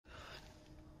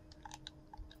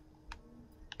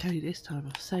Okay, this time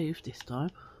I've saved this time.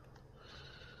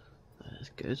 That's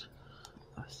good.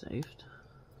 I saved.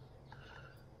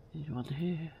 There's one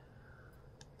here.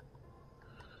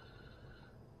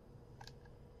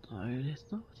 No, there's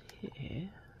not here.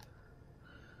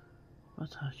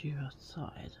 What are you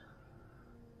outside?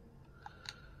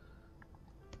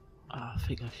 Oh, I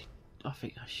think I should.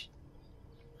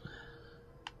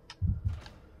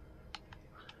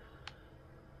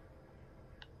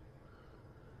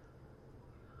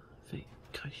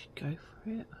 I should go for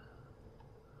it.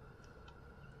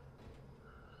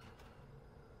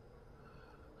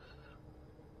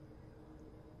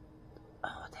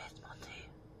 Oh, there's Monty.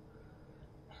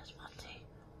 There's Monty.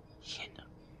 Shit.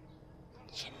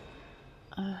 Shit.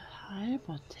 Hi,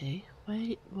 Monty.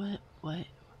 Wait.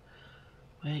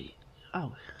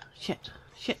 Oh, shit.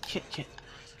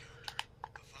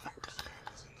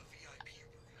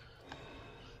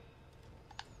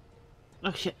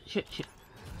 Oh, shit.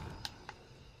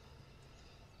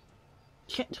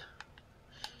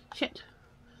 Shit.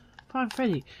 Find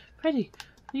Freddy. Freddy,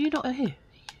 are you not here?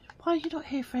 Why are you not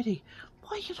here, Freddy?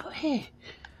 Why are you not here?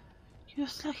 You're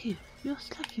slacking.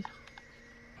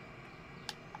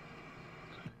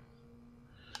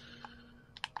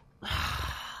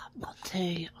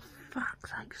 Monty, oh,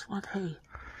 fuck's sakes, Monty.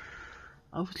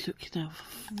 I was looking out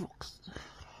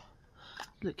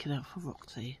for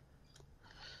Roxy.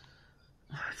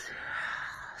 I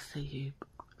see you, but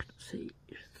I can see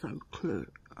you so clear.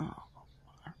 Oh.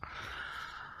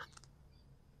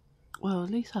 Well,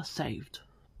 at least I saved.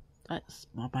 That's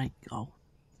my main goal.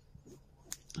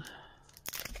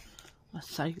 I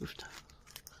saved.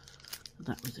 And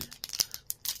that was it.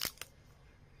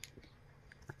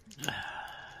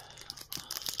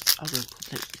 I will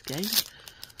complete this game.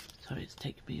 So it's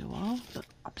taken me a while, but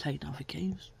I played other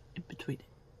games in between it.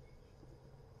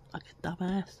 Like a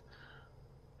dumbass.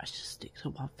 I just stick to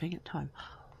one thing at a time.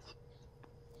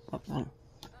 But no,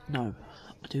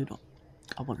 I do not.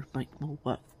 I want to make more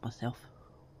work for myself.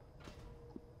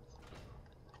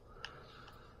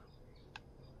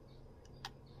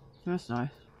 That's nice.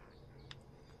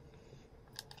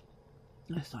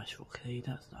 That's nice, Rocky.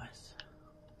 That's nice.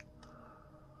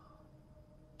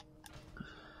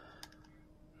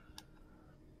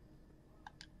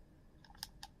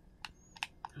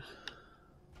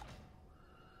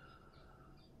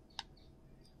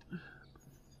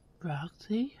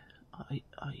 Roxy?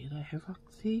 Are you there,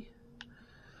 Roxy?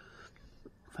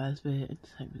 Fazbear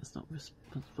Entertainment is not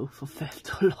responsible for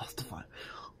theft or loss of time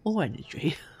or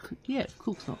energy. Yeah, of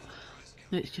course not.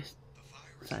 Let's just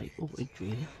say or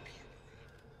injury.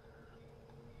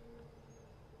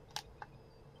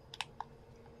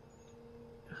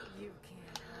 You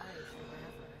can't hide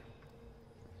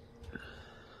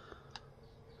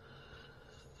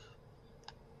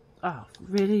forever. Oh,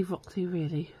 really, Roxy?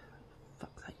 Really?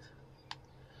 Fuck's sake.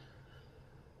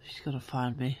 She's gonna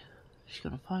find me. She's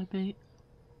gonna find me.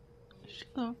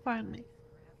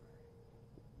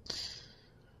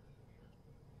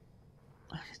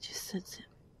 I can just sense it.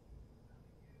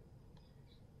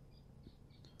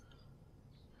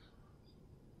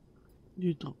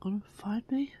 You're not gonna find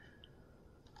me?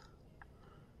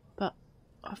 But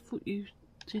I thought you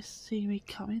just see me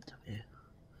come into here.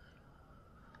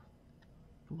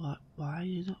 Why are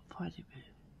you not finding me?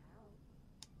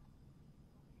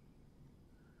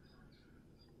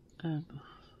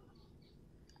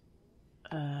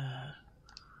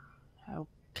 How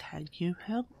can you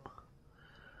help?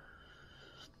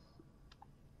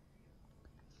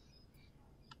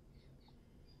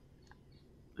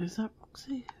 Is that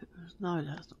Roxy? No,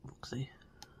 that's not Roxy.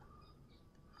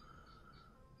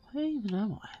 Where even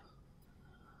am I?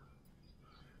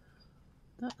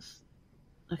 That's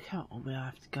the count on where I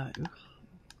have to go,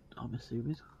 I'm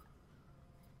assuming.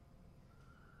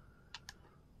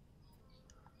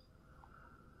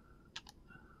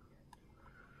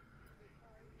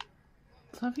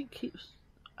 Something keeps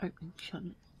opening,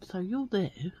 shutting. So you're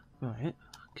there, right?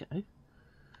 Okay.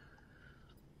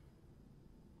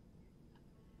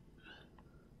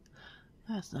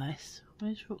 That's nice.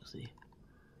 Where's Roxy?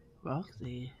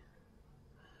 Roxy?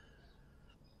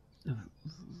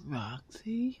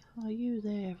 Roxy? Are you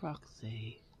there,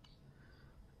 Roxy?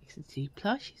 I can see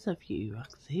plushies of you,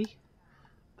 Roxy.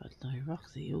 But no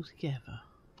Roxy altogether.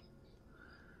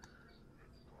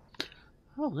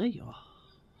 Oh, there you are.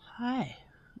 Hi.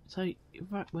 So, you're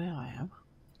right where I am.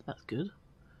 That's good.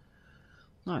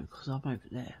 No, because I'm over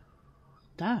there.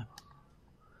 Damn.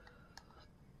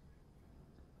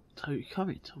 So, you're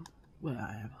coming to where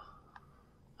I am.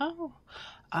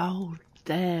 Oh,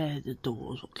 there the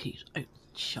door's what keeps opening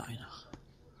and shutting.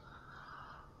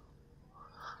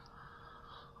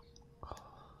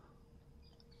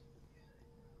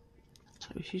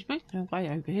 She's making her way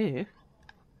over here.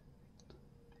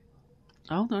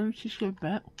 Oh no, she's going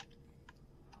back.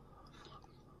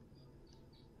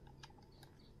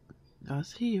 I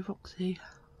see you, Foxy.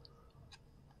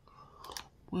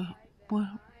 Where,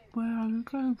 where, where are you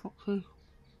going, Foxy?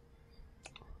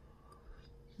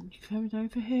 You coming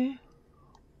over here?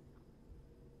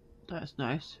 That's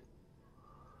nice.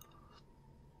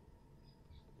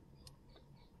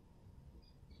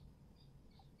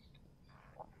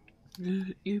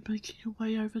 You making your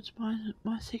way over to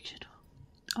my section,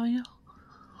 are you?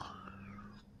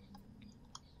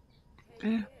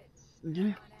 Yeah,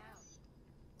 yeah.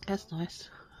 That's nice.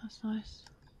 That's nice.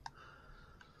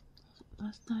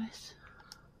 That's nice.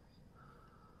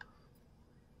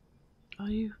 Are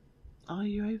you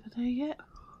over there yet?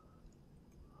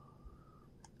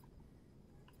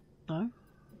 No.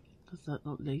 Does that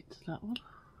not lead to that one?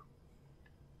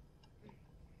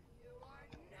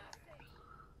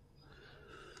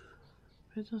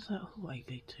 Where does that hallway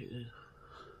lead to then?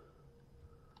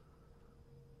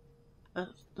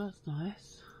 That's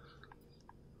nice.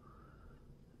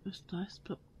 That's nice,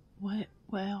 but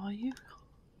where are you?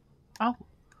 Oh.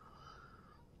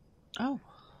 Oh,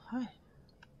 hi.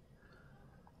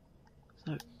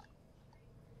 So,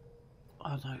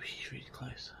 oh no, she's really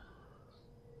close.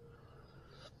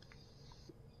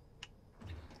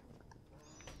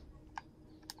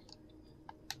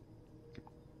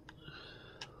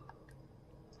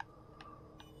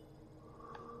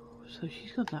 So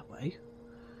she's gone that way.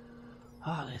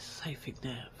 Ah, there's a safe thing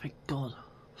there. Thank God.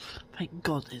 Thank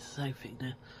God there's a safe thing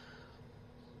there.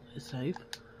 It's safe.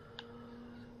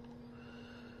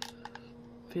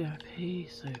 VIP,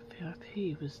 so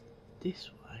VIP was this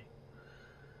way.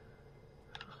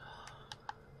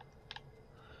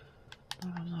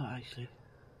 No, I'm not actually.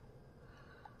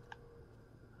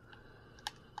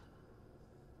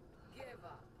 Give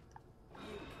up.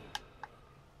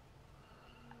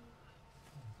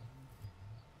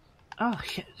 Oh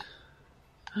shit.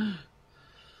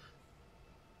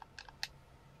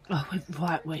 I went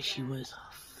right where she was. Oh,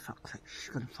 fuck's sake, she's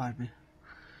gonna find me.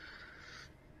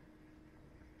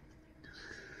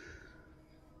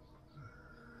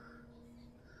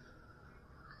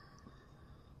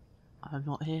 I'm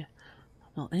not here.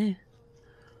 I'm not here.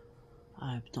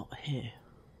 I'm not here.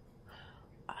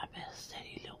 I'm a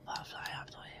steady little butterfly. I'm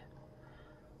not here.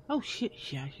 Oh shit,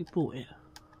 she actually bought it.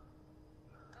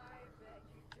 I bet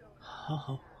you don't.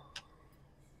 Oh.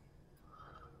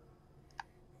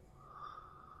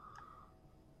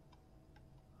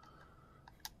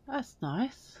 That's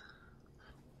nice.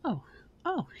 Oh,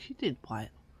 oh, she did buy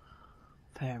it.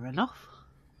 Fair enough.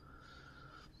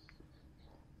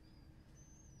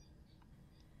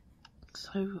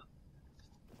 So,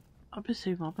 I'm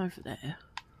assuming I'm over there.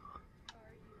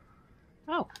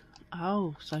 Oh,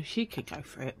 oh, so she can go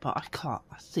for it, but I can't.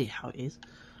 I see how it is.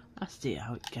 I see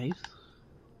how it goes.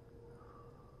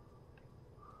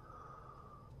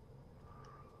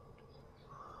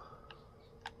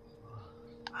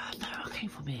 Ah, no, I came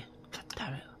from here. God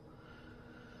damn it.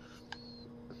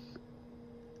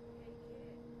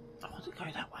 I want to go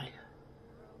that way.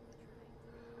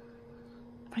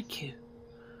 Thank you.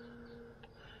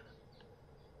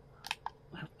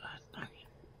 No, no.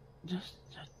 Just,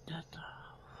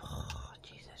 oh,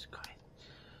 Jesus Christ.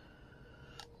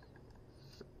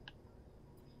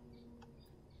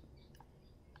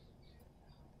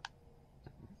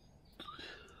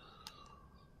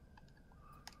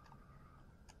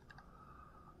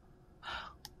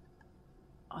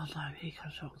 Oh no, here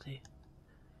comes Roxy.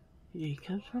 Here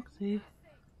comes Roxy.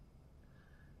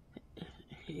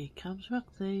 Here comes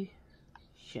Roxy.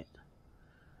 Shit.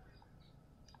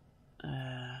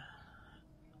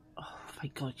 Oh,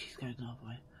 thank God she's going the other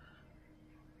way.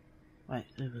 Wait,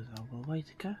 there was another way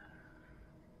to go.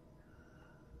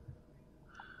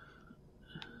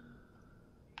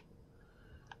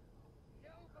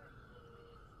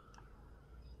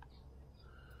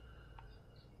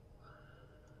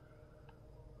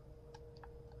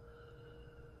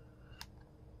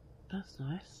 That's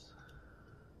nice.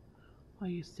 Are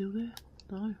you still there?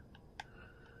 No?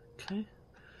 Okay.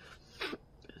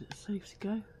 Is it safe to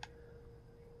go?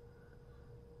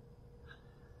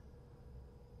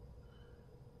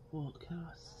 What can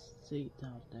I see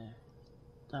down there?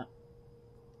 That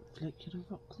reflection of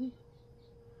Roxy?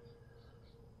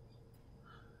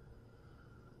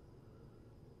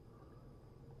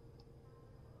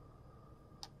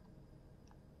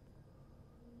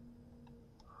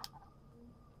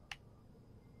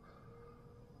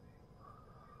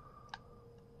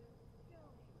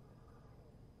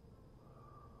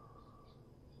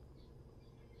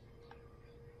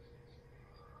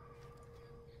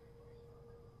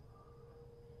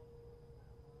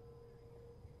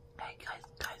 Okay,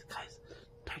 guys.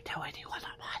 Don't tell anyone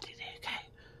I'm hiding here, okay?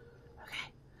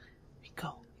 Okay. We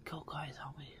go, guys,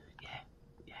 aren't we? Yeah,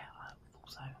 I thought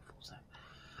so.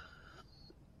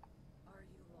 Are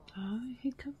you lost? Oh,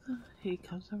 here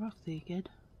comes the Roxy again.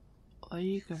 Are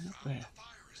you going up there?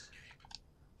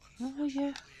 Oh,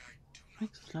 yeah.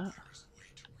 Thanks for that.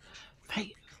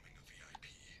 Hey.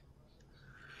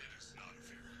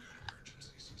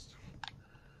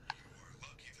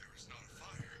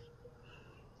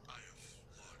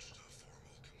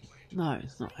 No,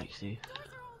 it's not actually. Doors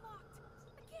are all locked.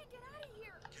 I can't get out of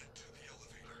here. Get to the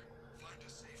elevator. Find a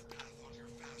safe path on your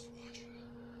fast watch.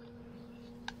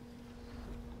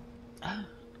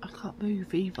 I can't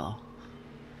move either.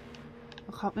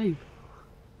 I can't move.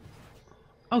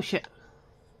 Oh shit.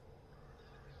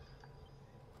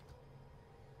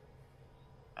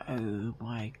 Oh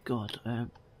my god.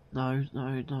 No.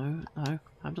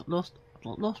 I'm not lost.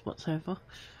 I'm not lost whatsoever.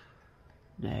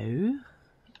 No.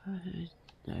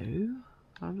 No.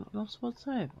 I'm not lost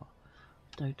whatsoever.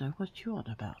 Don't know what you're on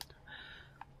about.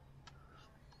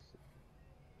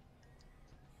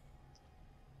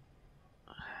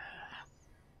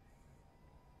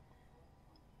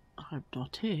 I'm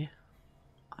not here.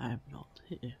 I'm not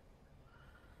here.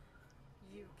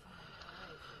 You can't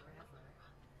hide forever.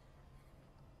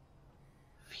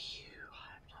 Phew,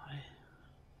 I'm not here.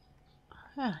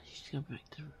 Ah, she's gone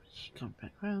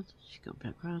back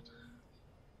round.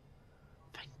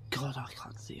 Thank God I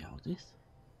can't see all this.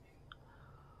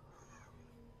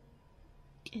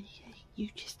 Yeah, you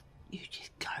just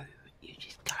go,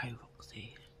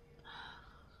 Roxy.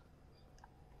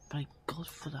 Thank God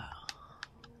for that.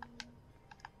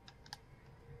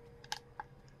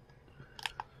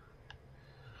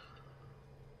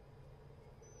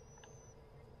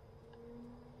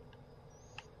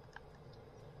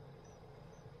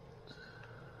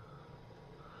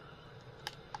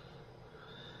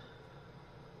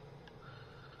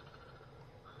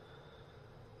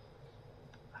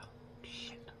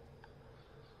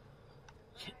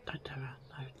 Shit, don't turn around,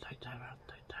 don't turn around,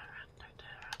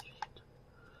 shit.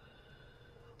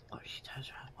 What if she turns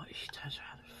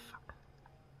around, fuck.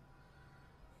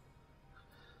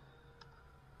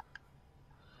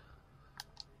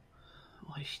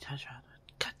 What if she turns around,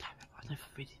 god damn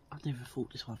it, I never thought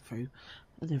this one through.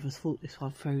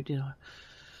 Did I?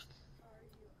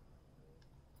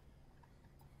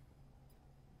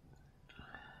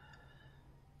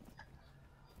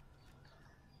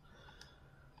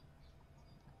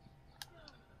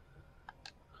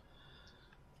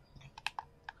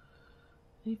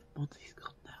 Even Monty's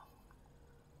gone now.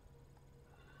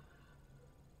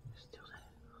 Still there.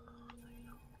 Oh, there you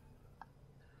go.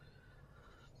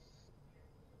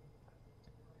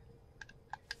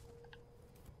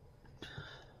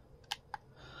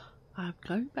 I'm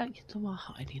going back into my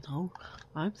hiding hole.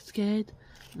 I'm scared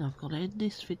and I've got to end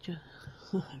this video.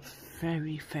 I'm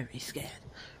very scared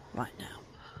right now.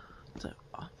 So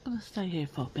I'm going to stay here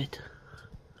for a bit.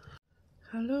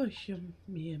 Hello,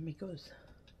 mi amigos.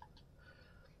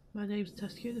 My name's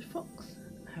Tusky the Fox.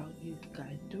 How are you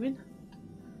guys doing?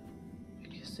 You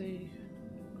can see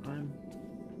I'm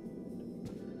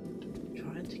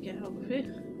trying to get out of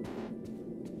here.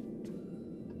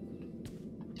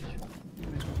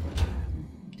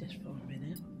 Just for a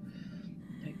minute.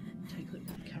 Take a look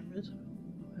at the cameras.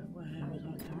 Where was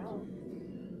our cameras?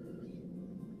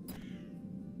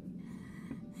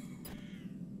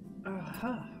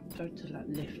 Aha! I'm going to that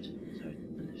lift. So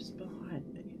the lift's behind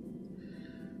me.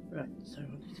 Right, so I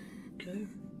need to go.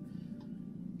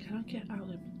 Can I get out of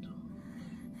the door?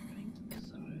 I think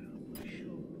so, I'm not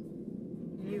sure.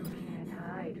 You can't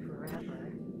hide forever.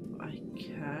 I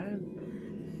can.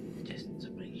 Just to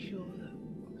make sure that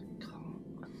I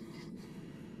can't.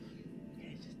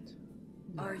 Yeah, just.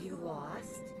 No. Are you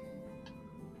lost?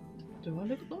 Do I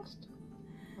look lost?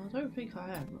 I don't think I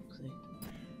am, Roxy.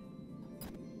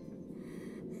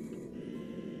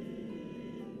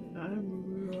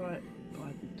 I'm right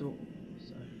by the door,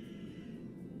 so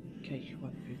in case you're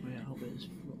wondering where I was,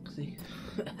 Roxy.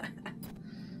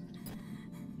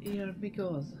 Here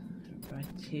because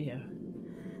right here.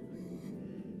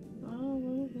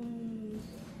 Oh,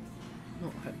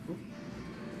 not helpful.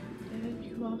 There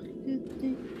you are,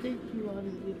 there you are,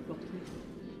 little Roxy.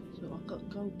 So I got to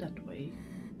go that way.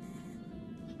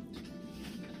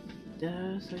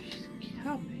 So she's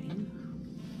coming.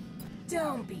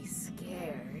 Don't be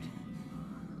scared.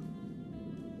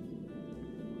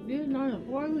 Yeah, no,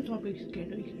 why would I be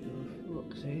scared of you,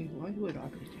 Roxy? Why would I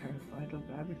be terrified of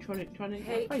animatronic trying to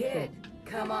Hey get kid,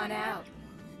 come on out.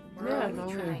 We're Yeah,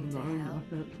 only trying to help.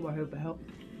 nothing to worry about.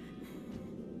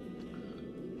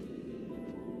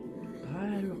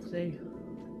 Bye, Roxy.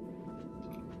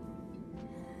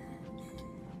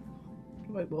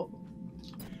 Wait, what?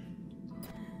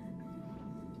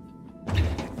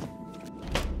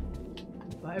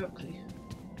 Bye, Roxy.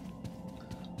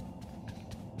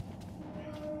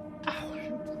 Ow,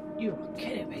 you're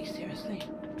kidding me, seriously?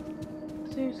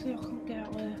 Seriously, I can't get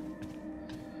out there.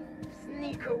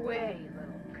 Sneak away,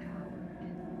 little coward.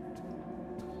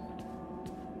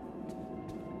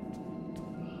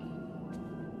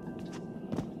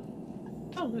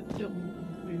 Oh, look, little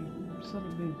moon, sun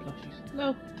and moon plushies.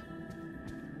 No.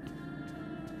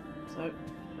 So,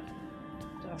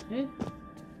 down here.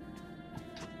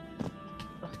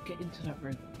 Let's get into that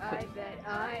room. I bet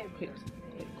I'm Quick.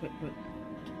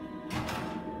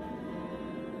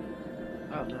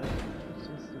 Oh no,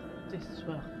 this is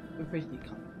where we originally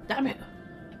come. Damn it!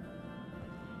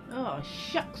 Oh,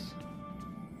 shucks!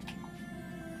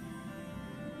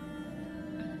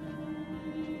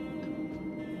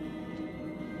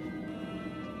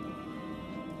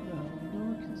 No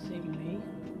one can see me.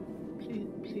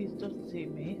 Please don't see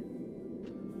me.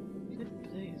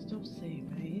 Please don't see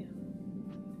me.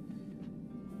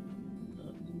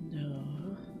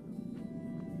 No.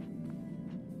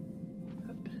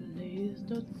 Please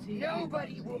don't see me.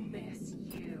 Nobody will miss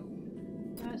you.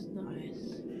 That's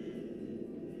nice.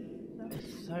 That is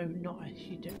so nice.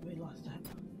 You don't realise that.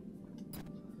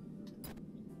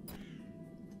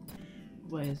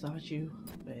 Where's Arju?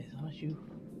 Where's Arju?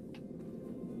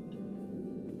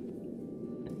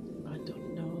 I don't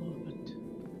know, but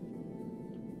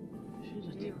should I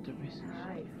take the risk?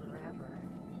 Hide forever.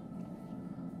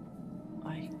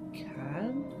 I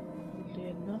can, oddly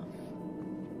enough.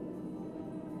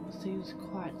 Seems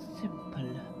quite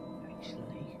simple,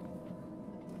 actually.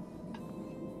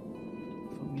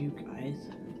 From you guys,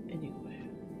 anyway.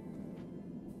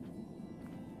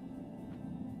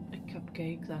 A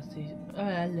cupcakes, I see.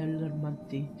 Little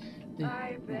Monty.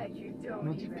 I bet you don't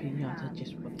Monty even Pinata have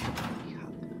just to. wants a big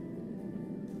hug.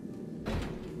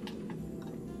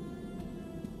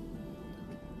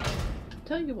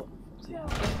 Tell you what,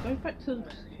 let's go back to the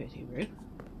security room.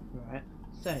 Right,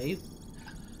 save.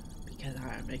 Because I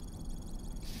am a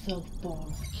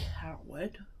self-born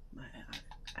coward, may I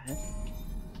add.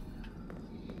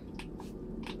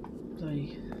 So,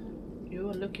 you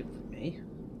are looking for me,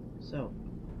 so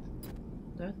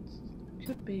that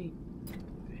could be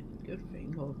a good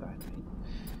thing or a bad thing.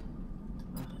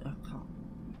 I can't.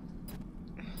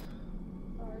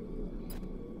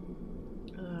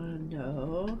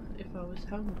 No, if I was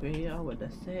hungry, I would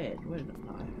have said, wouldn't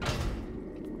I?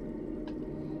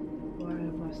 Why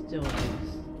am I still being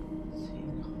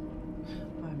seen?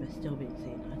 Why am I still being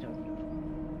seen? I don't know.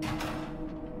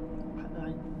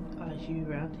 Are you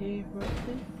around here,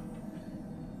 Roxy?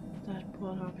 That's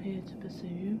what I'm here to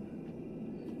pursue.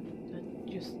 That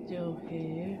you're still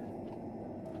here.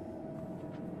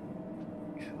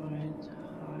 Trying to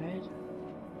hide.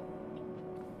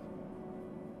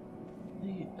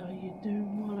 Are you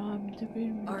doing what I'm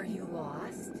doing? Are you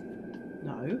lost?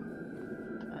 No.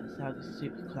 That sounded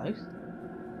super close.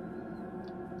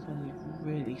 Sounded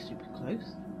really super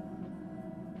close.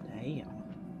 Damn.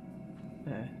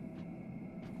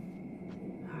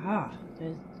 Ah,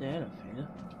 there's the elevator.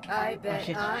 I bet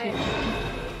shit, I'm.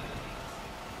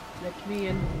 Let me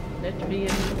in. Let me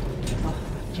in. Oh,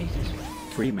 Jesus.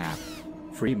 Free map.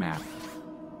 Free map.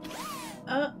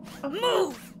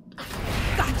 Move!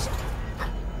 Gotcha!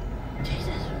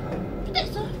 Jesus.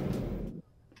 Vanessa!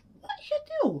 What did you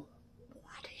do?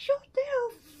 What did you do?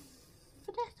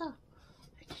 Vanessa!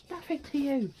 I did nothing to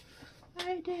you.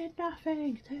 I did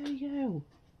nothing to you.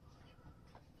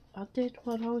 I did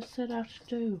what I was set out to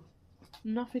do.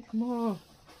 Nothing more.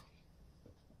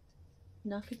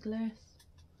 Nothing less.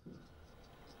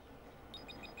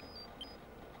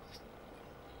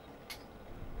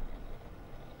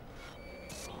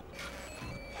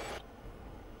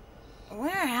 Where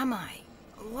am I?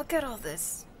 Look at all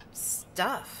this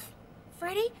stuff.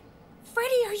 Freddy?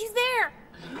 Freddy, are you there?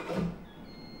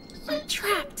 I'm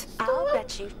trapped. I'll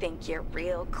bet you think you're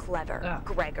real clever,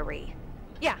 Gregory.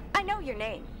 Yeah, I know your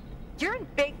name. You're in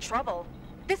big trouble.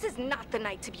 This is not the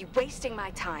night to be wasting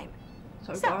my time.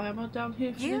 So why am I down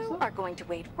here, You Vanessa? are going to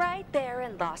wait right there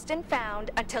and lost and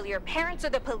found until your parents or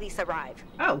the police arrive.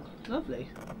 Oh, lovely.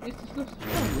 This is not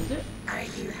fun, is it? Are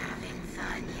you having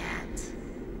fun yet?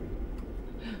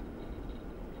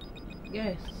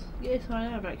 Yes. Yes, I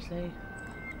am actually.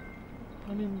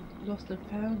 I'm in Lost and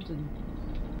Found and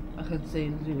I can see a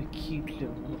little cute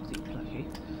little Roxy plushie.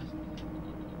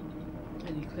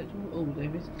 Any collectible? Oh,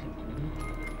 there is a collectible.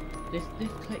 This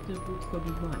collectible's gonna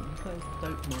be mine. You guys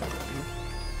don't mind me.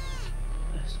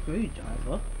 A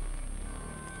screwdriver?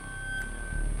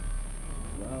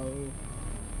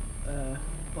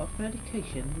 what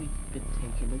medication we've been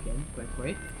taking again,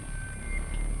 Gregory?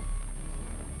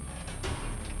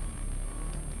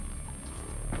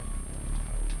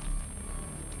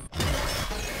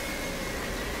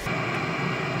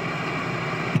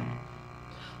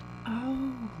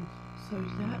 So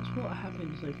that's what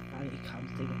happens if Fanny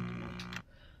comes in on me.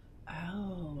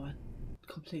 Oh, I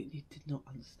completely did not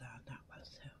understand that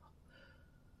myself.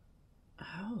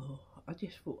 Oh, I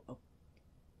just thought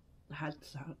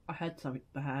I had something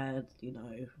bad, you know,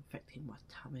 affecting my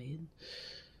tummy, and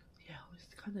yeah, I was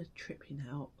kind of tripping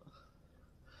out.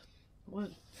 I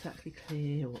wasn't exactly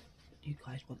clear what you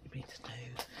guys wanted me to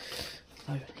do,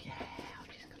 so yeah, I'm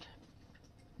just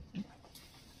gonna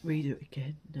read it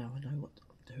again. Now I know what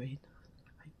I'm doing.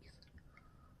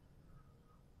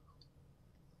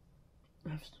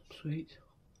 Have some sweet,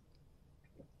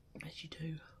 as you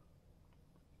do.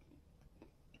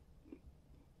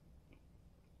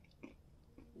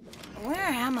 Where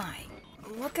am I?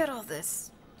 Look at all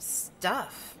this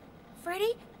stuff.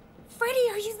 Freddy? Freddy,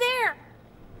 are you there?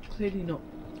 Clearly not.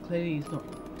 Clearly he's not.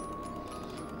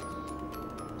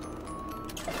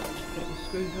 Get the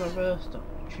screwdriver, start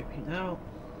tripping out.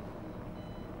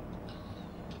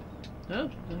 No,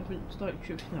 I haven't started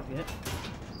tripping out yet.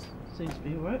 Seems to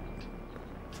be alright.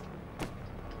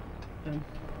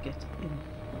 Get in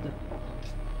the...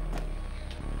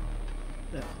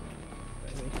 There.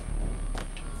 Baby.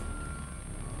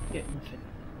 Get nothing.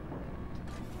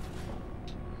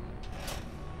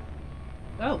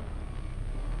 Oh!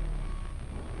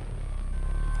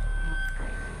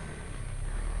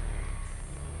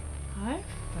 Hi,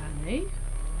 Fanny.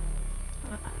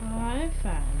 Hi,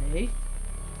 Fanny.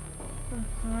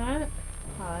 Hi,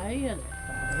 there,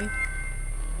 Fanny.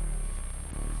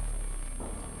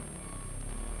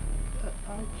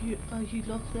 Are you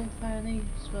lost there, Fanny,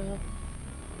 as well?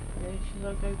 Yeah, should I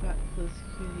go back to the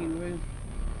security room?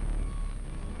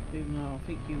 Even though I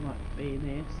think you might be in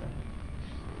here, so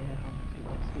yeah, I think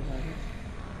that's a good idea.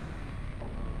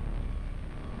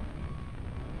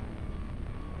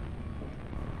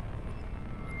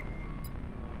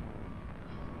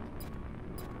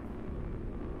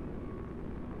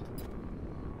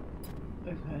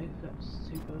 Okay, that's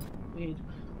super weird.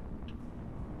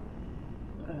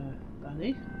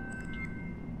 Bunny?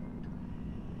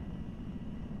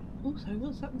 Also,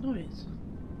 what's that noise?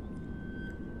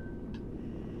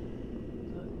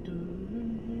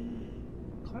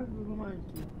 Kind of reminds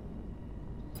me.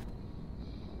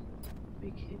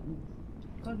 Big Hidden.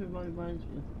 Kind of reminds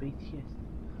me of BTS.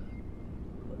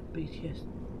 What BTS?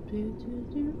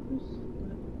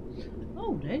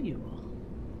 Oh, there you are.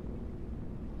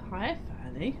 Hi,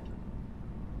 Fanny.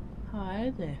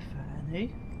 Hi there,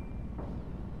 Fanny.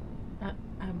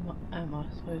 Am I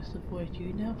supposed to avoid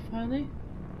you now, Fanny?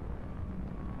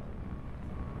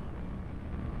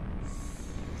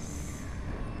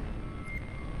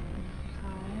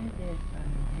 Hi there,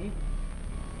 Fanny.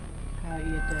 How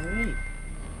you doing?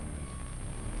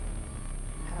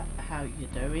 How you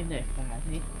doing there,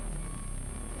 Fanny?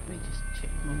 Let me just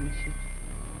check my mission.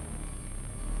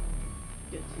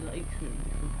 Get to the atrium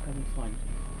before Fanny finds me.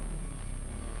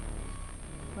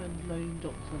 Find loading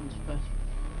docks on his first.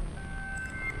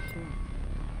 Sure.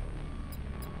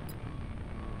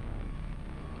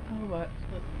 Oh right,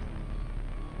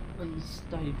 on the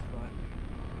stage, right.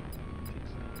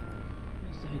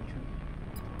 There's the atrium.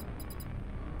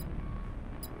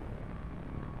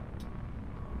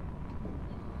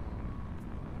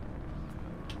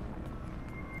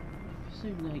 I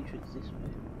presume the atrium's this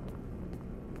way.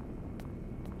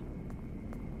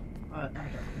 I don't know.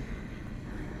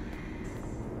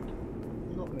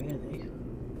 Not really.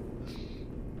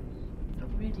 Not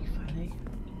really, Fanny.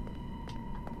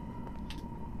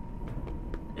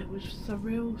 It was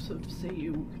surreal sort of see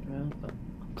you walking around, but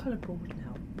I'm kind of bored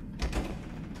now.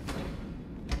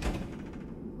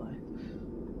 Bye.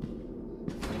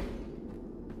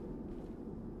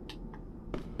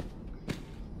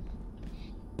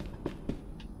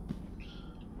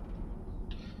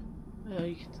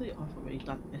 You can see I've already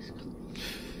done this.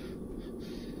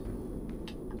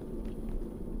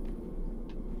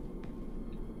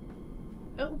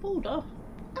 Out of order?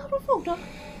 Out of order?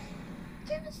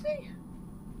 Seriously?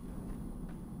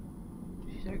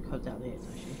 She don't come down here,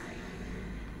 does she?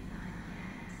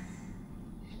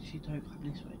 She don't come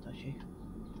this way, does she?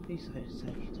 Please say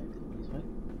she don't come this way.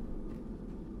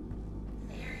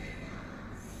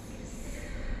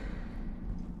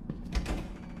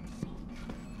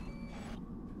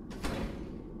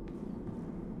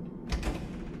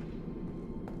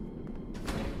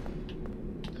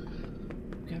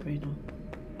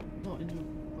 Not in the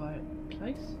right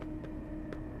place.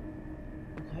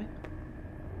 Okay.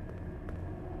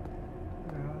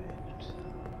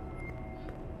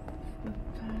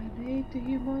 Hey, do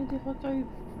you mind if I go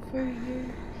through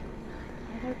you?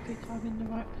 I don't think I'm in the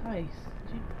right place.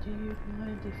 Do you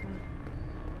mind if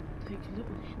I take a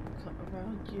little shortcut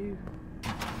around you?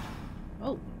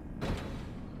 Oh!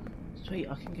 Sweet,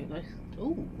 I can get those.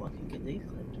 Oh, I can get these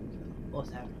collectibles. What's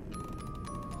that?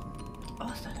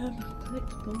 Oh, so they're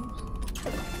collectibles.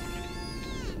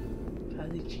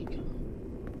 Fairly cheaper.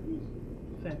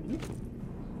 Fair enough.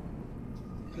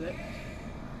 Collect.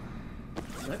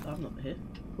 Nope, I'm not here.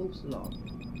 False alarm.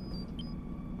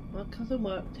 My cousin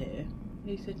worked here.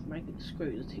 He said to make it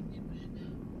screw the ticket.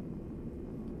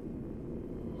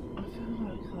 I feel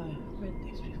like I read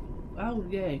this before. Oh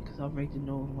yeah, because I'm reading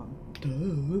the wrong one.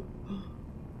 Duh.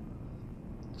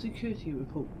 Security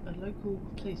report. A local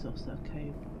police officer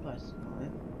came by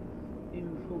tonight. He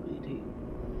reported he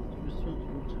was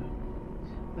responsible to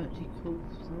actually call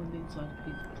someone inside the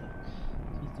pizza club.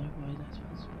 There's no way that's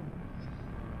possible.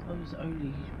 I was the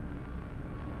only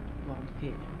one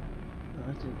here. And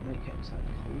I didn't make outside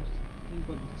the calls. He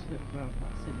wanted to look around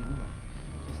like silly woman.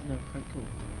 Just another prank call.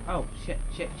 Oh shit.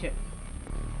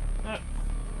 No.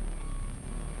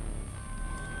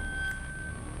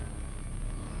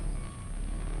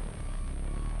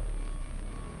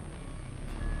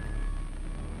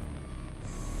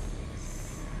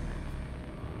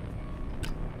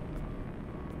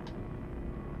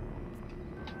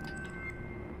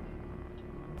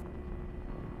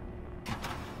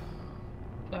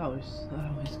 Oh, it's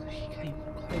because she came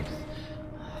close.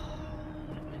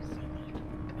 That makes so much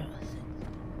better sense.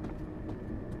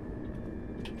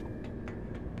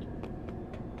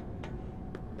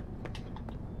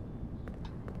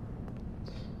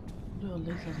 No, at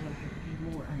least I don't have any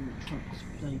more animatronics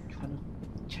bloody trying to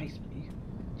chase me.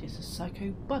 Just a psycho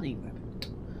bunny rabbit.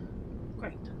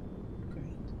 Great.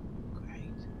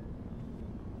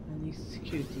 And these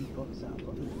security boxes that I've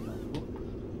got to look for.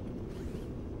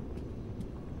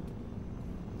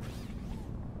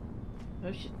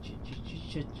 Oh shit.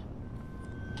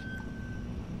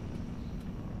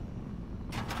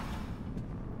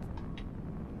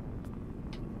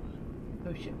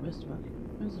 Oh shit, where's the bunny?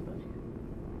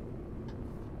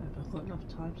 Have I got enough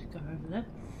time to go over there?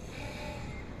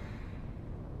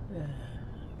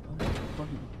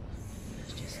 Bunny.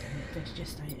 Let's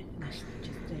just stay here for a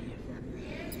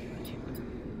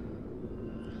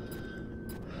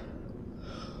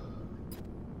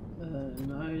minute.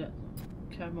 No,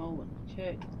 that's camel.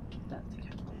 Check. That's the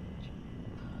camel.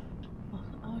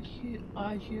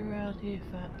 Are you around here,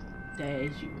 Fat?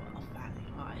 There's you are, Fanny.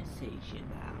 I see you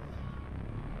now.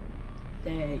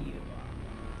 There you are.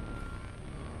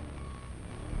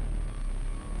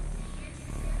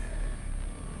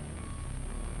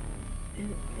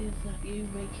 Is that you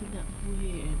making that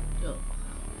weird look?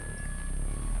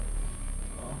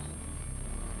 Oh.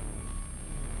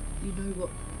 You know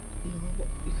what?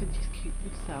 You can just keep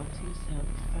the sound to yourself,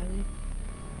 Fanny.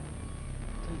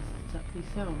 Doesn't exactly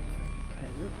sound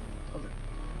present, does it?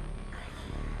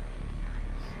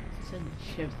 Send the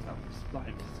shift out the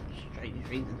spine for some strange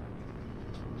reason.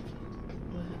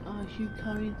 Are you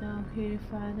coming down here,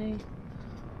 Fanny?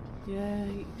 Yeah,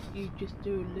 you just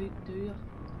do a loop, do you?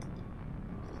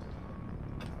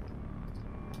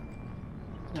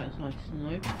 That's nice to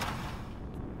know.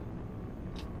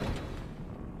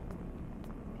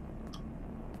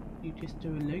 You just do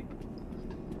a loop,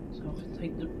 so I can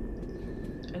take the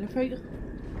elevator.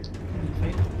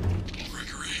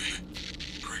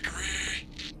 Gregory!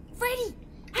 Freddy!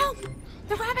 Help!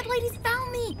 The rabbit ladies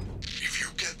found me! If you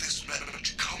get this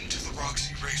message, come to the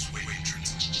Roxy Raceway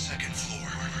entrance, second floor.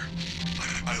 I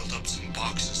piled up some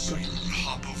boxes so you can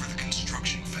hop over the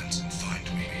construction fence and find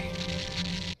me.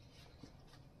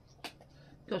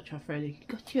 Gotcha, Freddy.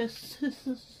 Gotcha,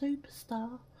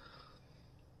 superstar.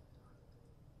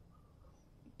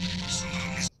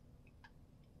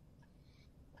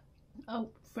 Oh,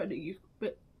 Freddy, you're a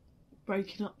bit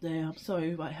breaking up there. I'm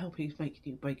sorry about helping making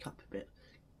you break up a bit.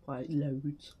 Quite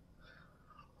loads.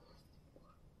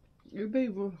 You'll be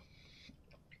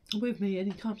with me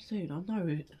anytime soon, I know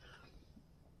it.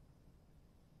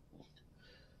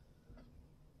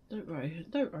 Don't worry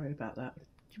about that.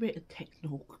 You bit of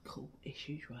technical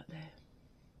issues right there.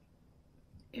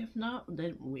 If not,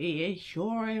 then we're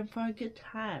sure in for a good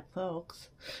time, folks.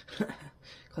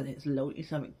 Because it's loading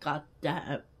something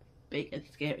goddamn big and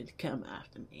scary to come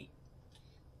after me.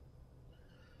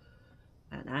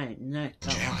 And I'm not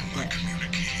going to Jamming my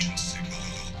communication signal.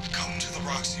 Come to the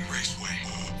Roxy Raceway.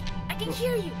 I can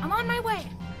hear you. I'm on my way.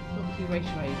 Roxy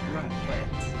Raceway is right where.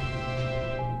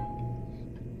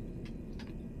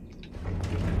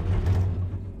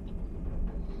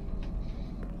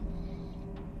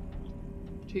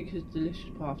 Drink is delicious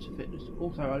path to fitness.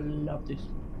 Also, I love this.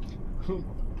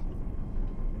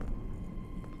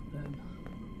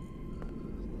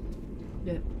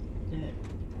 Yeah, yeah.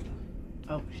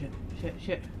 Oh shit, shit,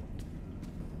 shit.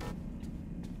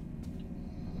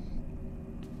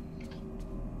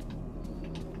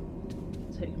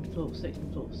 Second floor,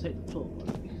 second floor, second floor,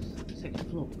 second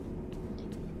floor.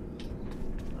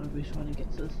 I'll be trying to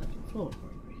get to the second floor.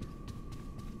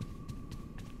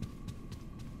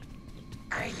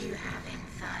 Are you having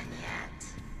fun yet?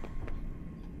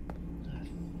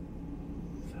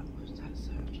 What was that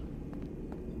sound?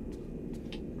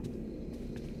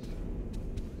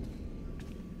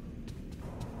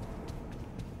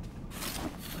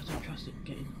 I don't trust it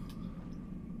getting.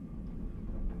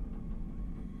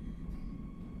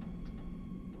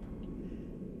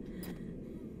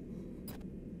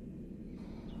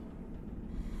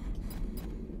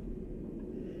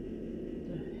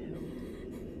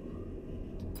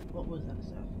 What was that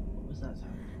sound? What was that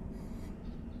sound?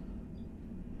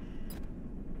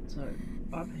 So,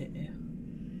 I'm here.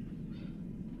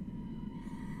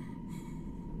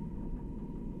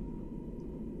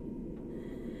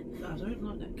 I don't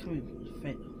like that coming from the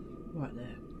vent right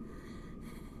there.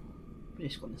 I'm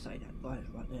just gonna say that, guys,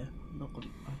 right there. I'm not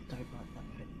gonna. I don't like that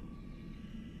vent.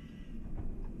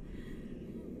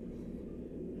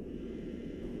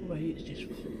 Wait, it's just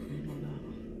flickering like that.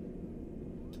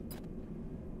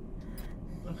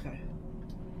 Okay.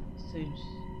 Seems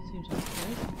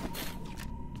okay.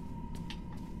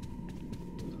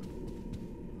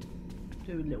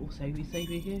 Do a little savey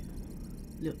here.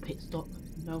 Little pit stop.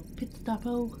 No pit stop.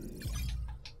 Oh.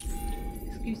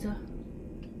 Excuse her.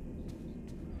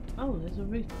 Oh, there's a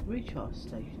recharge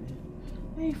station here.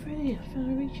 Hey Freddy, I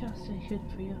found a recharge station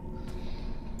for you.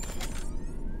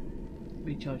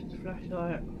 Recharge the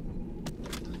flashlight.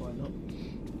 Why not?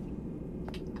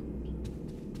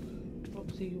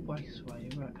 Roxy Raceway,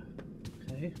 right.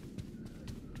 Okay.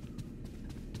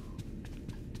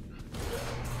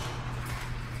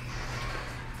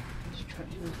 This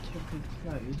attraction is temporarily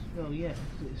closed. Well, yeah,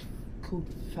 it's called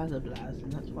Fazablaz,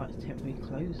 and that's why it's temporarily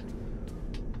closed.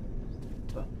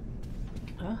 But,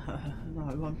 no,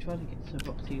 I'm trying to get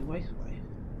to Roxy Raceway.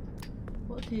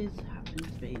 What is happening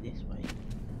to be this way?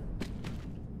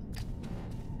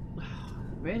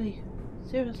 Really?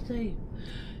 Seriously?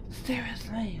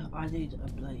 Seriously? I need a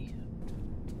blade.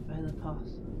 Better pass.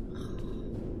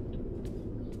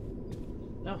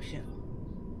 Oh shit.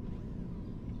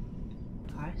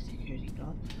 Hi, security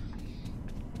guard.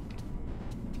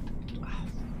 Oh,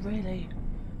 really?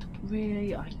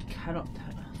 Really? I cannot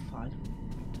fine.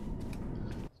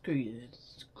 Screw you.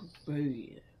 Screw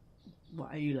you. Why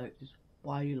are you loading?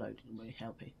 Why are you loading? Will you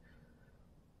help me?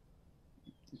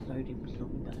 Loading was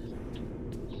not bad.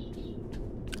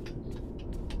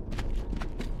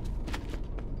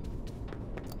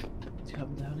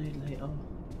 Come down here later.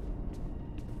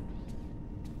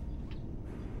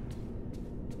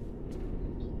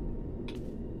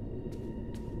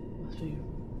 Must be a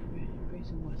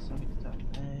reason why something's down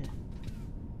there.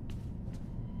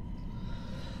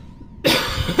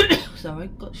 So I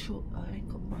ain't got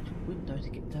much window to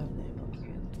get down there, but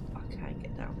I can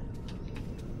get down there.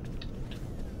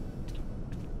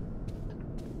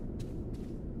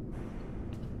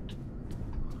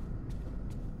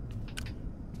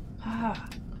 Ah!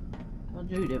 I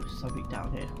knew there was something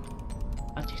down here.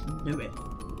 I just knew it.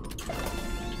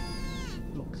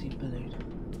 Roxy balloon.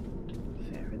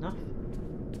 Fair enough.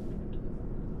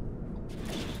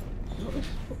 Got the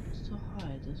spots to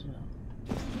hide as well.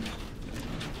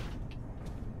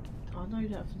 I'll know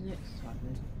that for the next time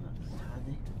then. That's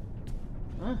handy.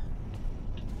 Huh?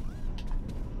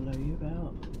 Blow you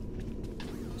about.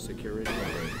 Security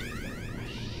alert.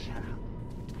 Shut up.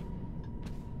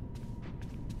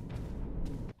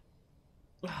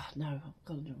 Ah, no, I've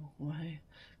gone the wrong way.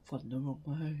 I've gone the wrong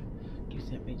way. You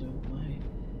sent me the wrong way.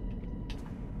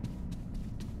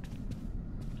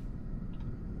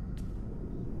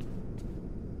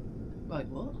 Right,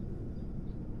 what?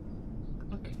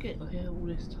 I could get here all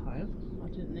this time. I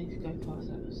didn't need to go past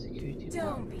that security.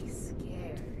 Don't be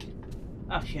scared.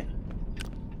 Oh shit.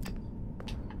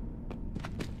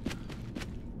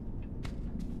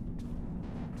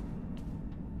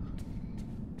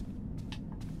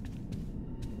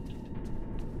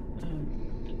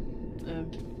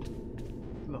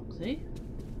 Roxy?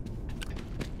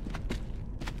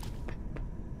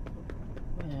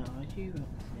 Where are you, Roxy?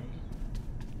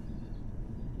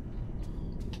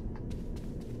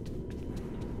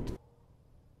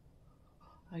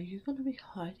 Are you going to be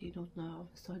hiding on the other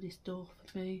side of this door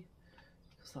for me?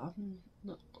 Because I'm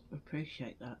not going to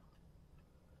appreciate that.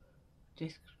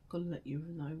 Just gonna let you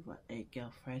know right there,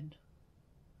 girlfriend.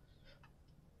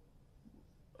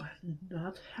 I'm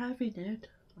not having it.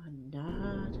 I'm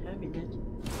not having it.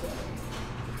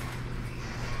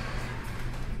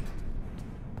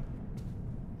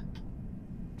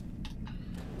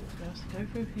 Just go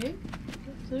through here.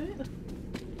 Get to it.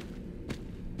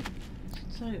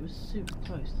 So it was super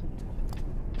close, didn't it?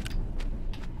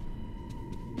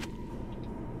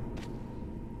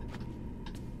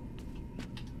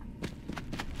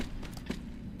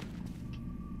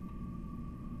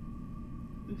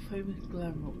 Famous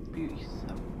glam rock beauty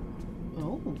salon.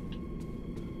 Oh.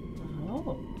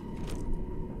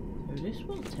 So this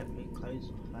was temporarily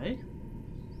closed off, eh?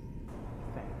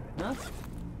 Fair enough.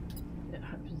 It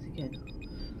happens again.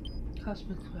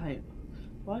 Customer complaint.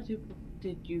 Why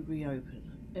did you reopen?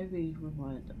 Every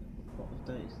reminder of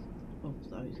those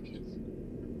kids.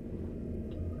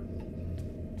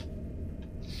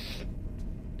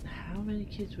 How many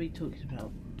kids are we talking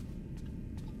about?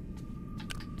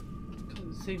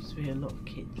 There seems to be a lot of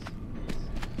kids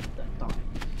that die.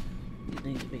 You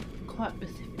need to be quite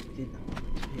specific in that one,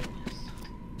 to be honest.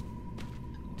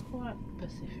 Quite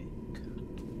specific.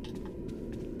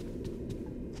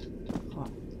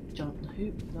 Can't jump the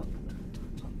hoop. Nope.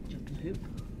 Can't jump the hoop.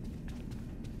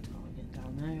 I'll get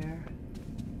down there.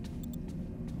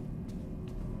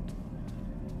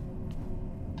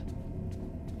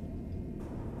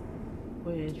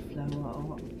 Weird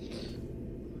flower art.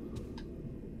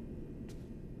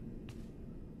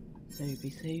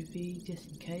 Savey, just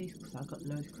in case, because I've got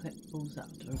loads of collectibles that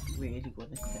I don't really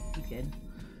want to collect again.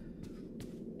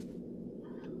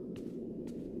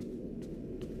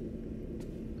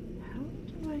 How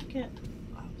do I get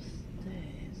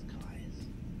upstairs, guys?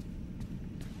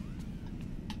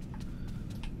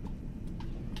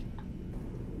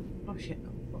 Oh shit.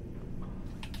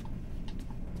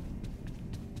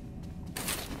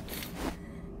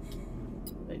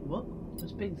 Wait, what? I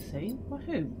was being seen? By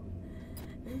whom?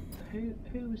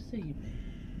 Who was seeing me?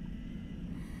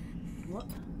 What?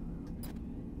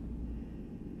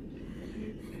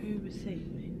 Who was seeing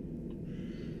me?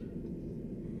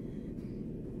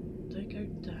 They go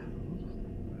down,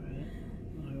 right?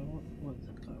 No, I want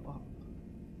them to go up.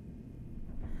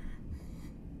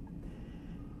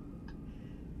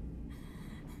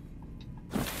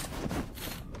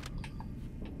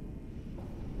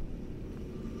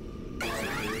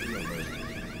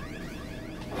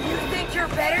 You're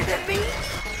better than me?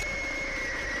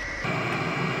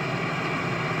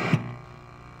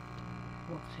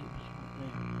 What seems right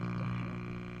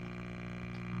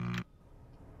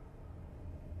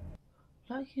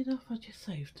there? Lucky enough, I just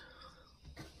saved.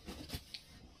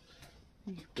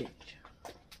 You bitch.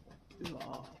 You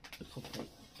are a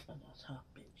complete and utter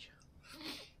bitch.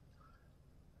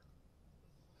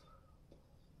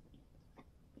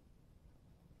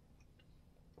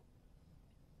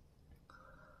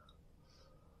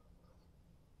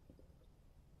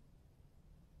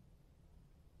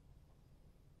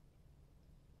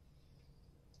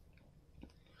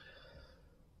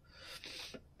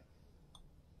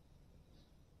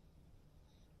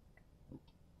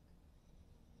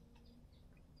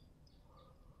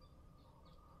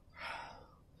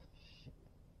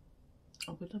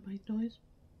 I would have made noise,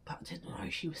 but I didn't know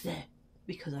she was there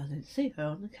because I didn't see her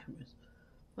on the cameras.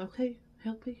 Okay,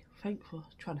 help me. Thanks for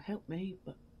trying to help me,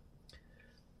 but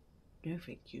no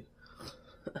thank you.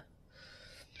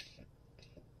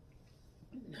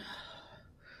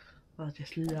 I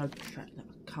just love the fact that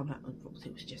I come out and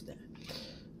Roxy was just there.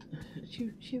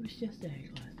 She was just there,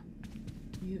 guys.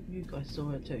 You guys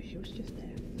saw her too. She was just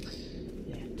there.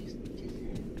 Yeah, just there.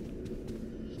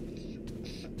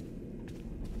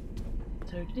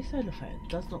 So this solar fan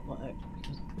does not work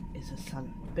because it's a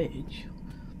son of a bitch.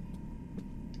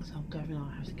 So I'm going.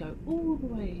 I have to go all the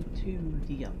way to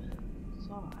the other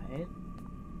side.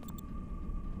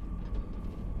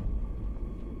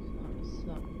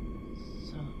 Side.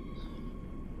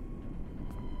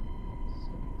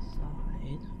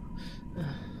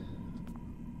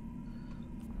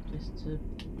 Just to.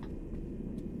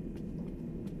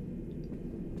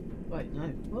 Wait, no.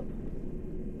 What?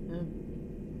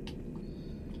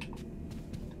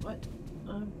 What?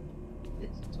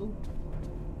 It's all.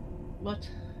 What?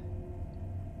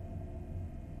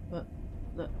 But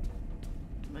that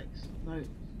makes no.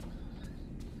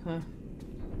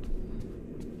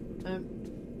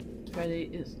 Freddy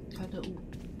is kind of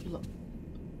all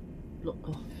blocked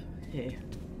off here.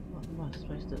 What am I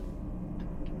supposed to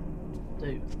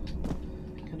do?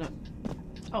 Can I?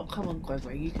 Oh, come on,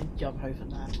 Gregory, you can jump over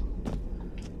that.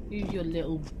 Use your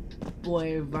little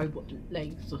boy robot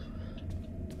legs.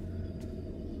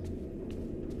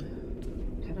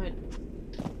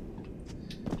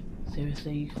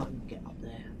 seriously, you can't even get up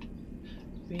there.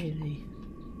 Really?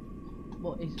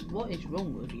 What is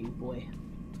wrong with you, boy?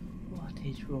 What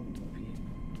is wrong with you?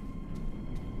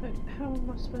 How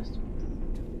am I supposed to...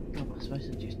 Am I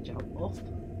supposed to just jump off?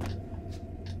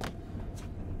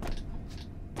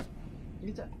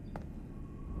 Is that...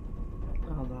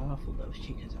 Oh no, I thought that was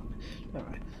Chica down there.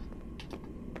 Alright.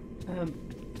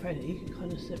 Freddy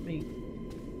kind of sent me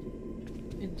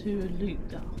into a loop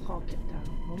that I can't get down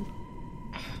from.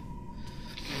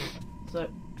 So,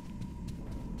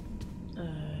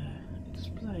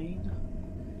 explain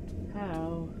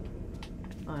how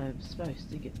I'm supposed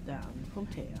to get down from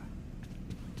here.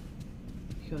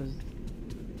 Because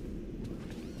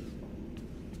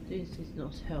this is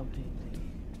not helping me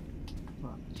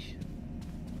much.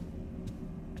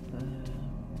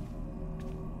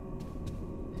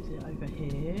 Is it over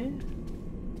here?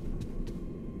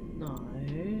 No,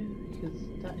 because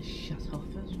that is shut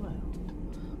off as well.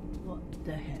 What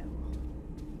the hell?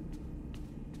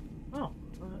 Oh,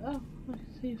 I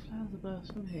can see flowers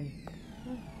burst from here.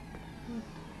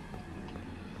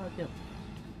 Oh, yeah.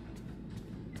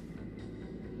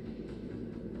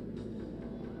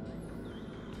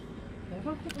 Have I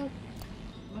got my...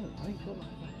 Oh, I ain't got my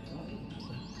flashlight.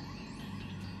 So.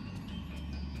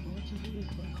 What does it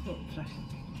look like? Oh,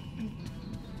 flashlight.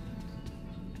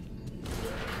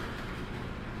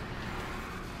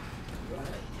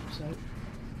 Right, so...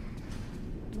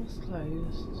 What's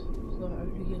closed? So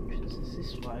only entrance is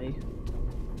this way.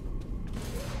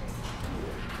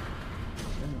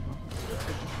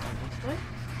 This way?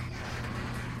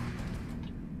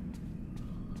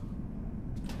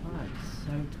 I'm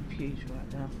so confused right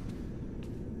now.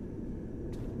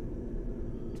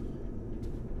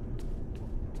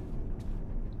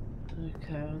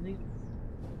 Okay, I need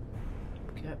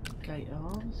gate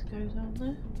arms go down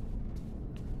there.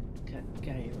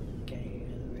 Gate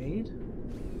read.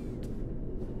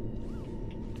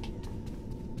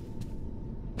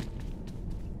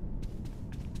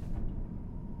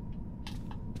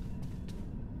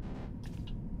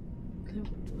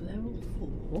 Level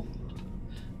 4.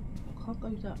 I can't go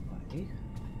that way.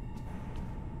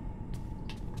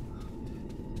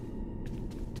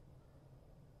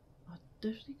 I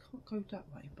definitely can't go that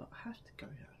way, but I have to go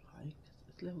that way because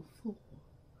it's level 4.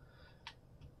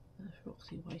 There's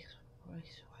Roxy Raceway.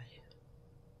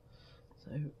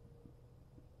 So,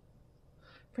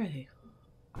 Freddy,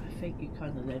 I think you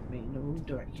kind of led me in the wrong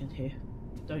direction here,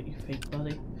 don't you think,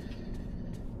 buddy?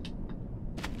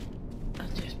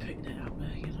 I'm just putting it out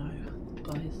there, you know,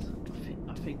 guys.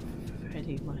 I think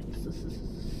Freddy, my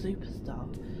superstar,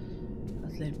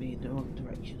 has led me in the wrong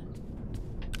direction.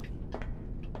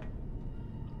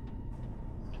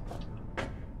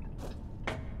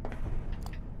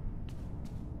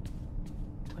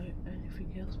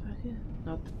 Anything else back here?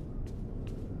 Nope.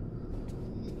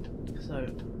 So,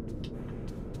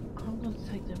 I'm going to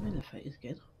take them elevators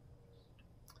again.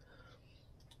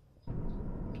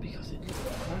 Because it looks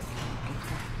like I can't get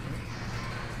off here.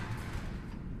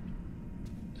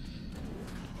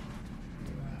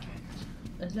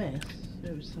 Right. Unless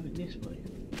there was something this way.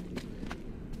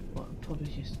 Well, I'm probably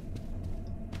just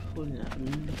pulling out a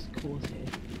lost cause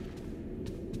here.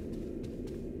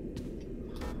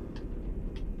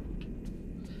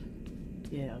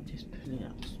 Yeah, I'm just pulling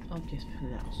out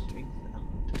strings now.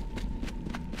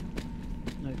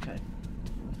 Okay.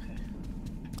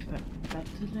 Back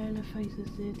to the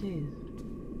elevators it is.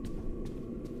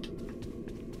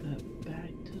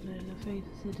 Back to the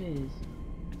elevators it is.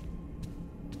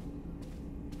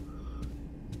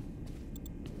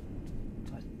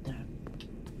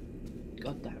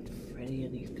 Goddamn Freddy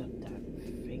and these goddamn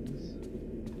things.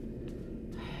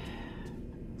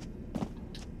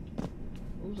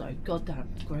 Also, goddamn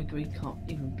Gregory can't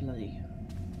even bloody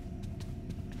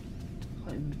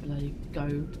go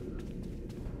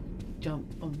jump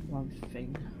on one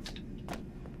thing.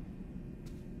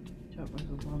 Jump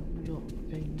over one lot of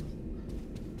things.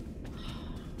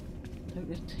 Don't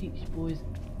just teach boys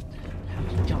how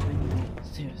to jump anymore.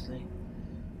 Seriously.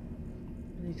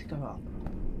 I need to go up.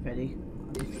 Ready?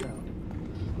 I need to go up.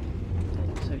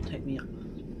 So take me up.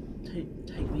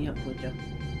 Take me up, would you?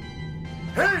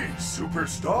 Hey,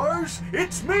 superstars!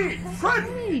 It's me,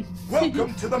 Freddy!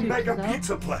 Welcome to the Mega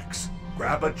Pizzaplex.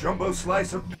 Grab a jumbo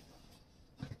slice of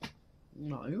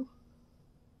No.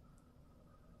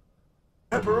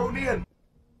 pepperoni and...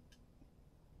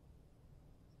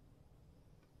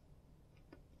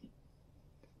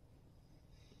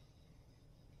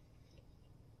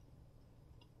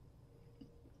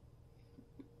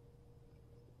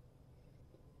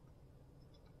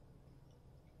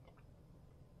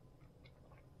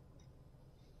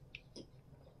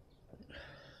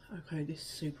 Okay, this is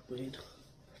super weird.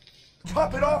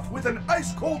 Top it off with an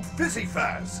ice-cold fizzy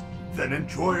fazz. Then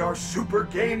enjoy our super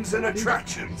games and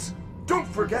attractions. Don't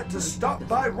forget to stop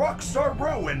by Rockstar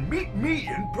Row and meet me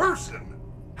in person.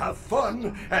 Have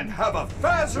fun and have a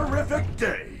Fazzerific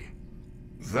day.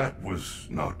 That was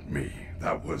not me.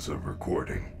 That was a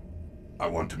recording. I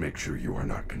want to make sure you are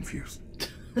not confused.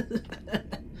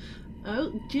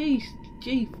 Oh, gee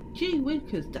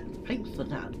Winkers, thanks for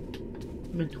that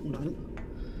mental note.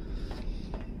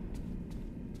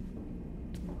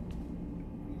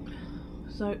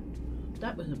 So,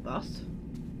 that was a bus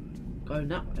going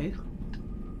that way.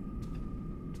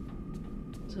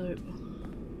 So,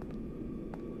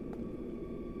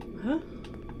 huh?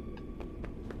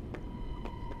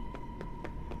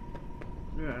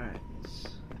 Right.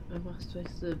 Am I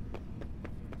supposed to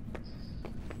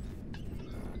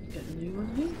get a new one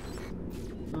here?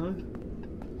 No.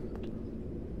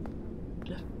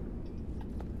 Just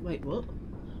wait, what?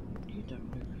 You don't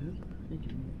move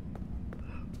anymore.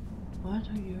 Why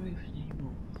don't you move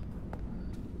anymore?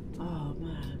 Oh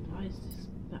man, why is this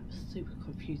map super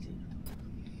confusing?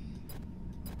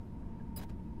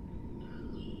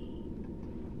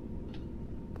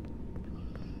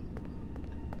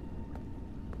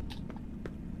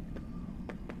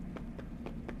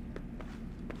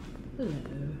 Hello.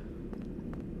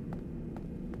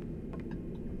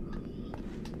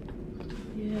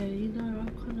 Yeah, you know, I'm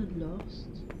kind of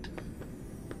lost.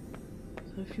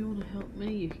 So if you want to help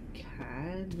me, you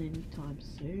can anytime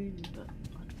soon, but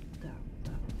I doubt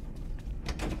that.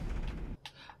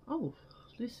 Oh,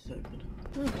 this is open.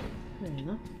 Oh, fair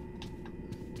enough.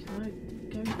 Can I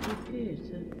go through here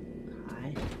to... Hi.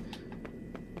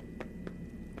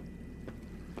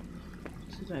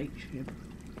 To the atrium.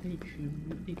 Atrium.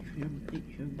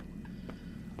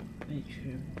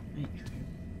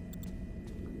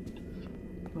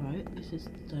 Right, this is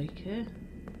the daycare.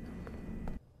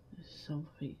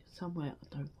 There's somewhere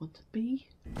I don't want to be.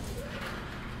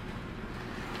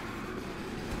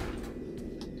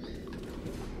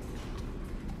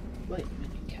 Wait a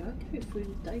minute, can I go through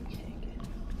the daycare again?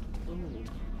 Oh,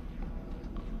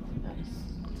 that is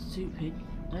stupid.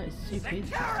 That is stupid.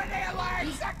 Security alert!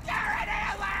 Security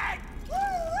alert!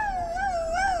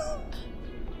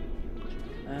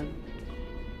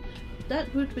 That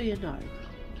would be a no.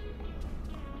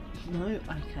 No,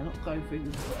 I cannot go through the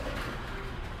door.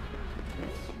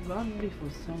 Let's run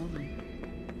before someone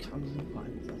comes and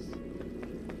finds us.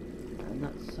 And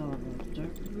that someone I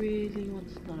don't really want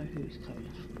to know who's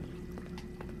coming.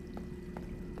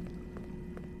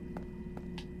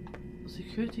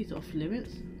 Security's off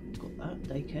limits. Got that.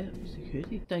 Daycare,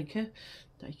 security, daycare,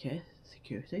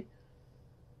 security.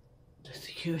 The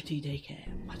security daycare.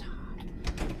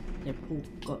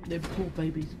 Them poor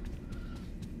babies.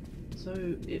 So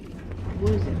it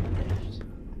was in the left.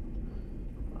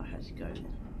 I had to go.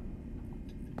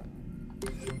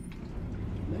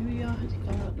 Maybe I had to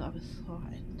go out the other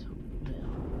side.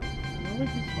 I went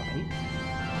this way.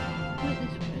 Went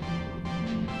this way.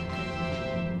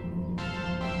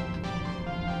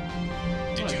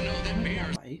 Did you know that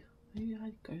bears... Maybe I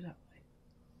had to go that way.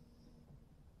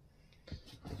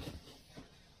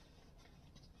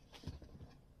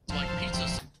 like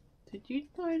pizza... Did you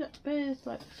know that bears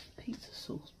like pizza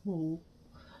sauce more?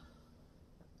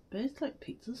 Bears like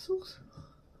pizza sauce?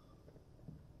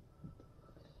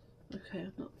 Okay,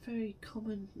 I'm not very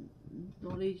common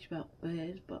knowledge about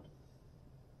bears, but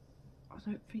I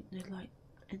don't think they like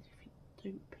anything to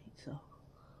do with pizza.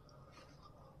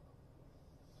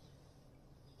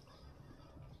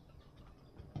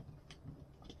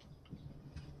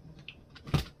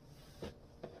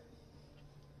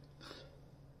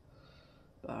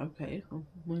 But okay, I'm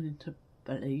willing to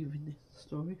believe in this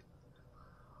story.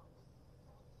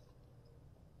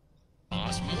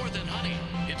 More than honey,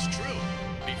 it's true.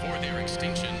 Before their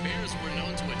extinction, bears were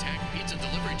known to attack pizza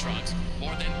delivery trucks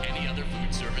more than any other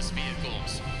food service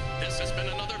vehicles. This has been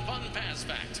another fun Faz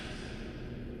fact.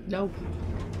 No.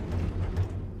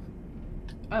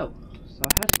 Oh, so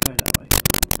I had to go that way.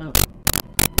 Oh.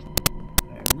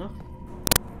 Fair enough.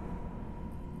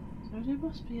 So there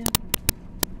must be a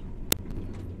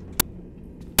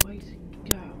way to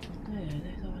go there.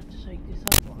 There's I had to take this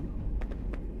up one.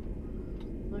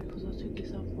 No, because I took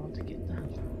this up one to get down.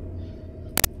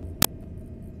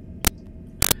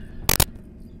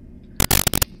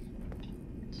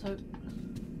 So,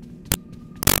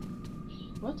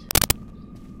 what?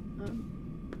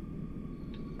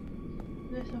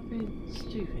 Unless I've been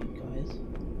stupid, guys.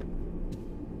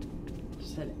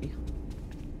 Silly.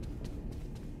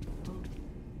 Oh.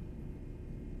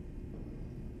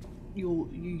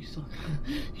 You sign.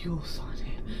 Your sign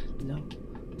here. No.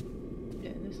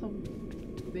 Unless I'm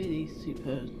really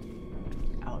super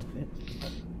out of it.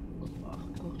 Oh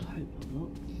God, I hope I'm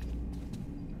not.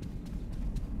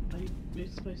 We're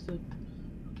supposed to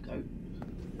go.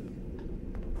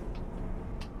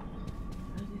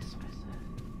 How are you supposed to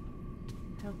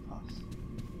help us?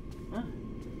 Huh?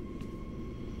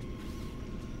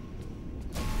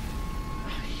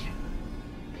 Oh shit.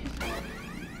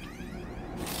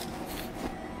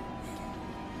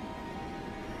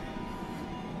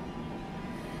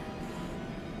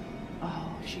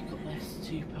 Oh, she got there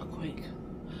super quick.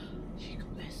 She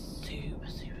got there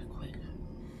super quick.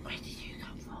 Where did you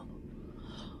come from?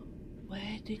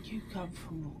 Where did you come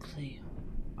from, Roxy?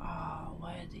 Ah,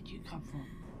 where did you come from?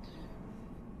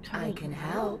 Come I on, can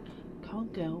help. Come on,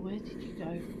 girl, where did you go?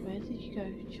 Where did you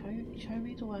go? Show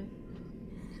me the way.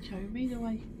 Show me the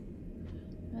way.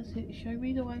 That's it, show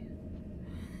me the way.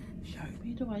 Show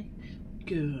me the way.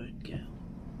 Good girl.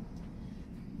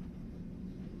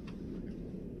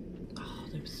 Oh,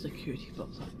 there was a security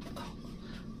box.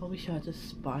 I wish I had a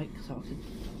spike so I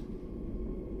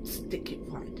could stick it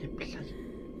right in there.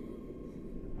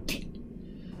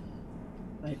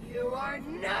 Wait. You are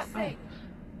nothing!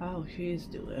 Oh, she is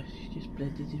still there. She just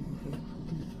blended in with her.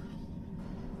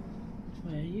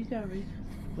 Where are you going?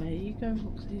 Where are you going,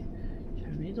 Roxy?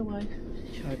 Show me the way.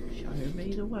 Show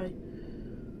me the way.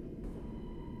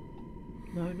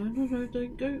 No,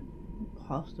 don't go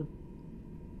past them.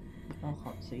 I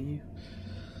can't see you.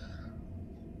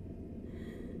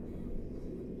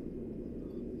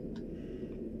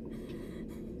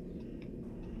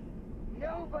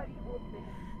 Nobody will miss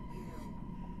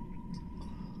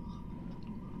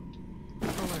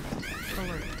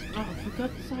Alert. Oh, for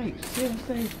God's sake,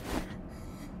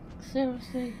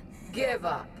 seriously. Give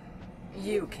up.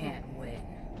 You can't win.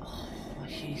 Oh,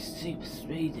 she's super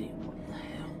speedy. What the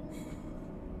hell?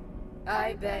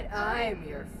 I bet I'm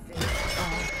your favorite.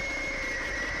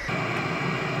 I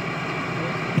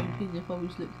was hoping if I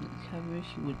was looking at the camera,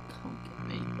 she would can't get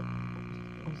me, but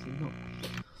obviously not.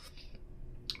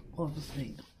 Obviously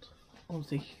not.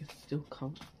 Obviously, she still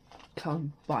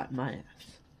can't bite my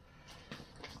ass.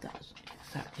 That's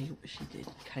exactly what she did.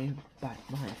 Came bite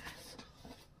my ass.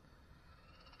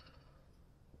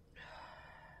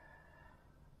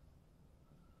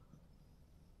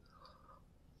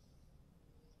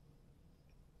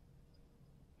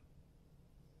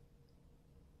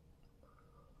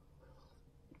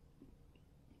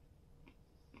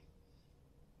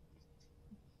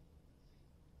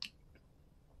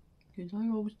 You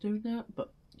know I was doing that,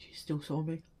 but she still saw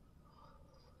me.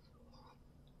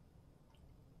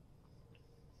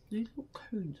 These little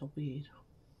cones are weird.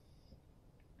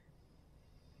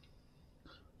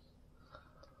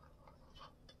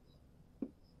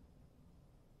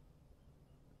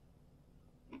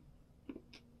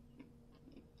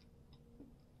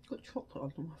 Got chocolate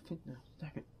under my finger,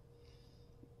 damn it.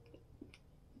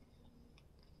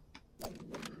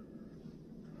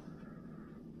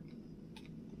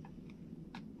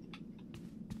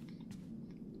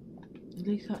 At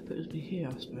least that puts me here,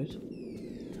 I suppose.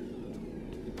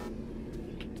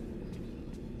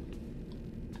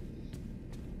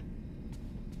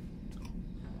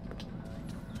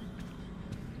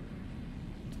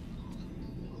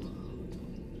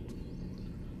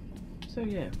 So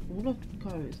yeah, all I can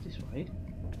go is this way.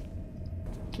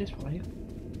 This way.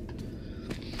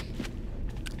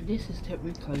 This is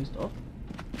temporarily closed off.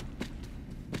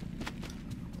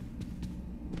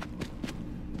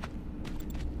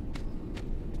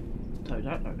 So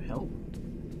that won't help.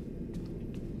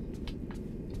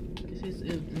 This is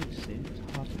interesting, it's a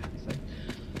hard hat, so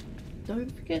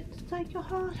don't forget to take your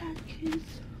hard hat,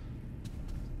 kids.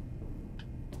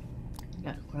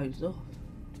 That's closed off.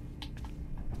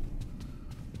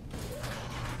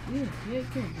 Yeah,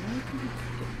 again, now you can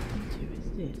get into is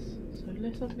this. So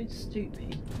unless I've been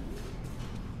stupid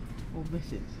or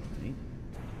missing something.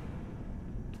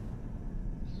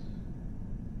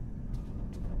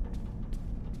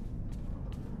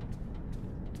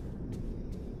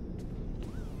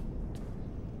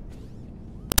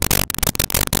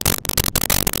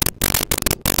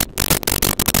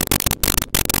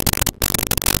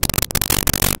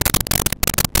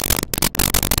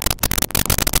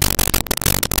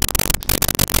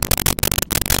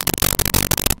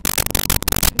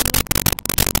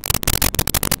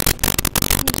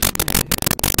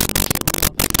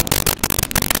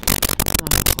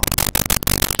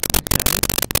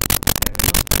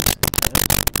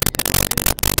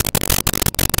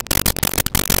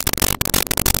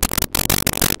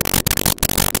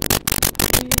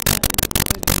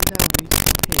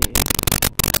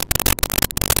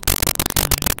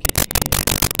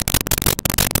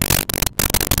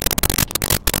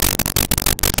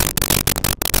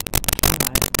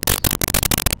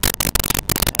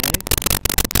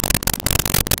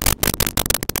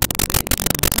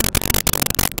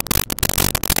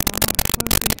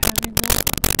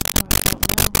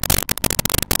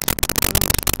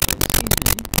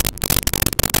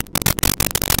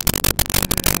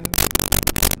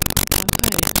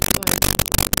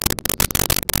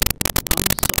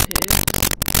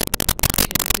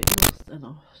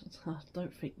 and I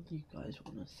don't think you guys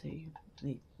want to see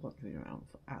me wandering around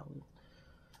for hours.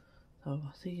 So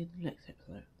I'll see you in the next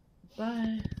episode.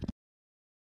 Bye!